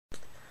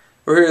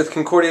We're here with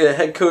Concordia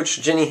head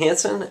coach Jenny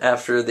Hansen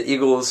after the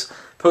Eagles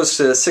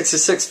posted a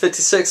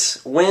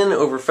 66-56 win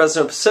over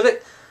Fresno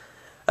Pacific.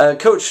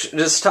 Coach,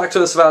 just talk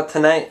to us about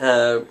tonight,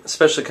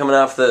 especially coming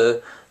off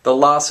the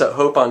loss at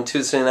Hope on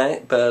Tuesday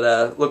night,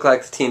 but looked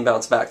like the team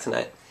bounced back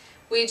tonight.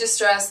 We just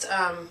stressed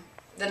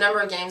the number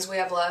of games we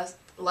have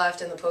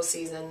left in the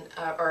postseason,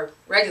 or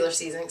regular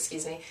season,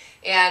 excuse me,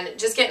 and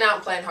just getting out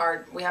and playing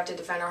hard. We have to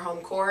defend our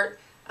home court.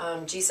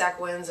 GSAC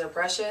wins are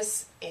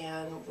precious,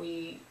 and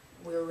we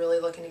were really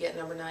looking to get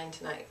number 9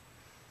 tonight.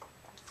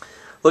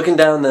 Looking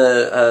down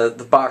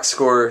the box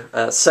score,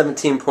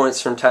 17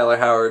 points from Tyler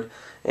Howard,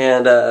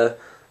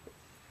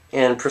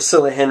 and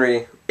Priscilla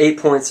Henry, 8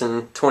 points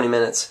in 20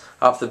 minutes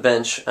off the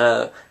bench.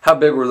 How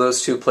big were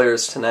those two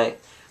players tonight?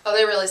 Oh,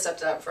 they really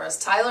stepped it up for us.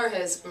 Tyler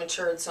has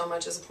matured so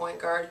much as a point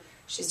guard.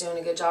 She's doing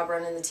a good job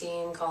running the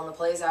team, calling the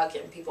plays out,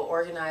 getting people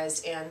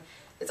organized, and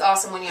it's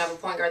awesome when you have a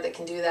point guard that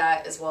can do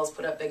that as well as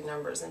put up big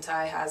numbers, and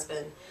Ty has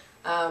been.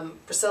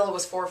 Priscilla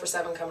was 4 for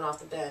 7 coming off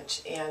the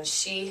bench, and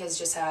she has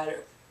just had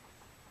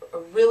a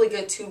really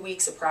good 2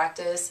 weeks of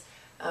practice.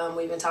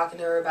 We've been talking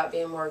to her about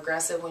being more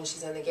aggressive when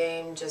she's in the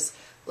game, just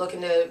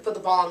looking to put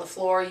the ball on the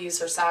floor, use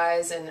her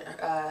size and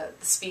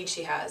the speed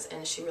she has,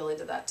 and she really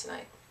did that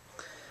tonight.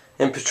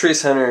 And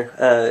Patrice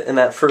Hunter, in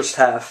that first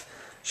half,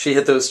 she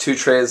hit those 2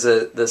 trays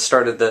that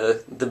started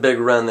the big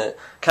run that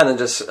kind of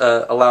just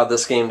allowed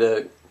this game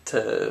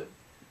to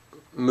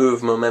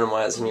move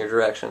momentum-wise in your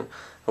direction.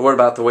 But what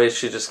about the way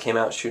she just came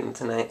out shooting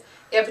tonight?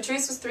 Yeah,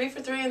 Patrice was 3 for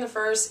 3 in the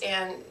first,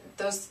 and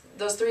those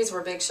threes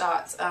were big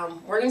shots.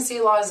 We're going to see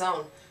a lot of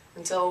zone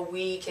until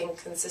we can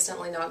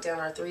consistently knock down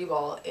our 3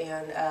 ball,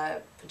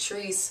 and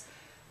Patrice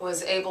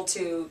was able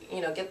to,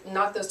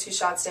 knock those 2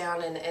 shots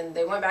down, and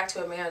they went back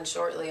to a man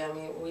shortly. I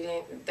mean,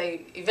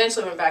 they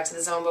eventually went back to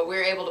the zone, but we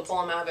were able to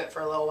pull them out of it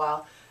for a little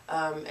while.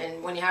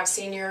 And when you have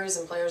seniors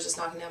and players just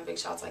knocking down big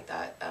shots like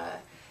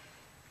that,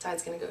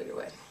 Tide's going to go your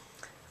way.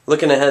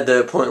 Looking ahead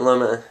to Point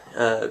Loma,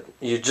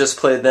 you just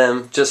played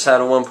them, just had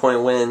a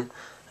 1-point win,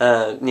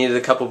 needed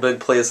a couple big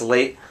plays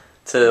late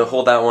to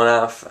hold that one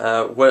off.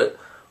 What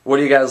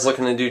are you guys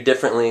looking to do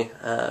differently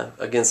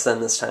against them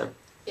this time?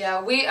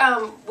 Yeah,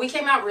 we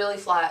came out really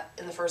flat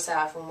in the first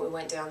half when we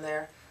went down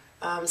there.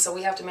 So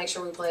we have to make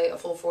sure we play a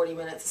full 40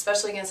 minutes,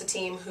 especially against a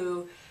team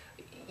who,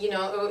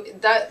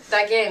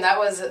 that game, that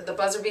was the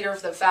buzzer beater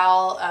for the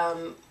foul.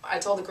 I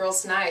told the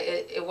girls tonight,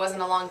 it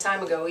wasn't a long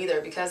time ago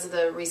either. Because of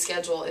the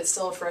reschedule, it's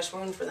still a fresh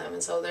wound for them,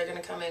 and so they're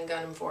going to come in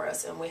gunning for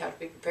us, and we have to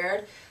be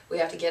prepared. We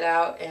have to get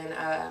out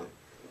and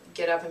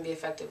get up and be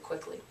effective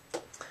quickly.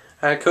 All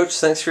right, Coach,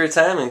 thanks for your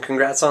time, and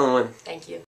congrats on the win. Thank you.